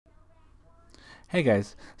Hey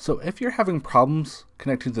guys, so if you're having problems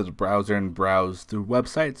connecting to the browser and browse through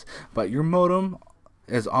websites, but your modem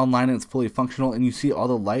is online and it's fully functional and you see all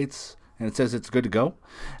the lights and it says it's good to go,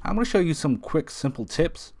 I'm going to show you some quick simple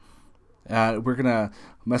tips. We're going to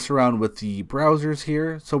mess around with the browsers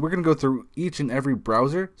here. So we're going to go through each and every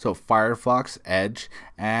browser, so Firefox, Edge,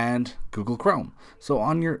 and Google Chrome. So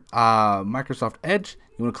on your Microsoft Edge,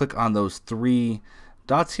 you want to click on those three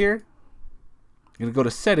dots here. You're going to go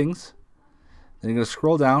to Settings. Then you're going to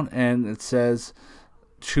scroll down and it says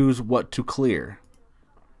choose what to clear.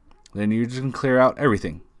 Then you're just going to clear out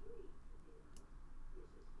everything.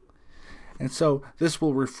 And so this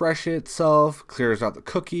will refresh itself, clears out the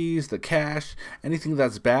cookies, the cache, anything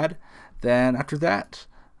that's bad. Then after that,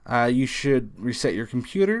 you should reset your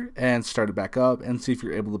computer and start it back up and see if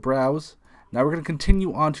you're able to browse. Now we're going to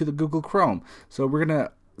continue on to the Google Chrome. So we're going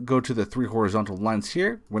to go to the three horizontal lines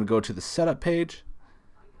here. We're going to go to the setup page.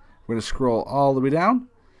 We're going to scroll all the way down,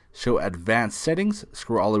 show advanced settings,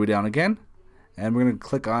 scroll all the way down again, and we're going to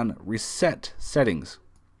click on reset settings.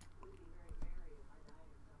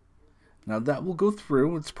 Now that will go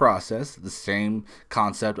through its process, the same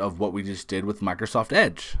concept of what we just did with Microsoft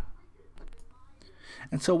Edge.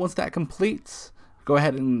 And so once that completes, go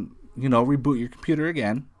ahead and reboot your computer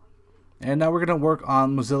again. And now we're going to work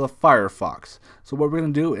on Mozilla Firefox. So what we're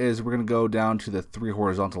going to do is we're going to go down to the three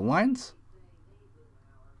horizontal lines.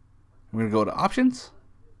 We're going to go to Options.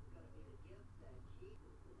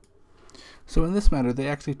 So in this matter, they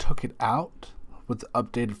actually took it out with the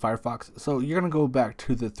updated Firefox. So you're going to go back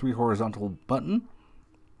to the three horizontal button.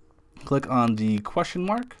 Click on the question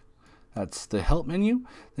mark. That's the help menu.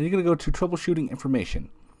 Then you're going to go to troubleshooting information.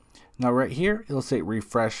 Now right here, it'll say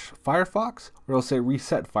refresh Firefox or it'll say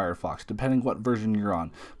reset Firefox, depending what version you're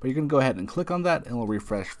on. But you're going to go ahead and click on that and it'll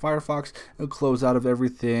refresh Firefox. It'll close out of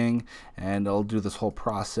everything and it'll do this whole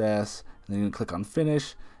process. And then you can click on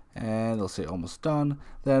finish and it'll say almost done.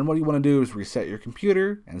 Then what you want to do is reset your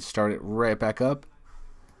computer and start it right back up.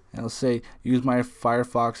 And it'll say use my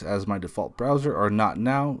Firefox as my default browser or not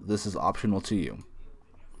now. This is optional to you.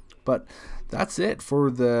 But that's it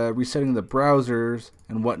for the resetting the browsers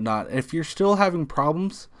and whatnot. If you're still having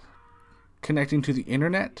problems connecting to the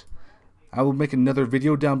internet, I will make another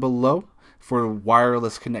video down below for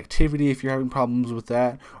wireless connectivity if you're having problems with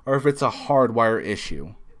that, or if it's a hardwire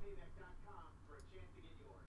issue.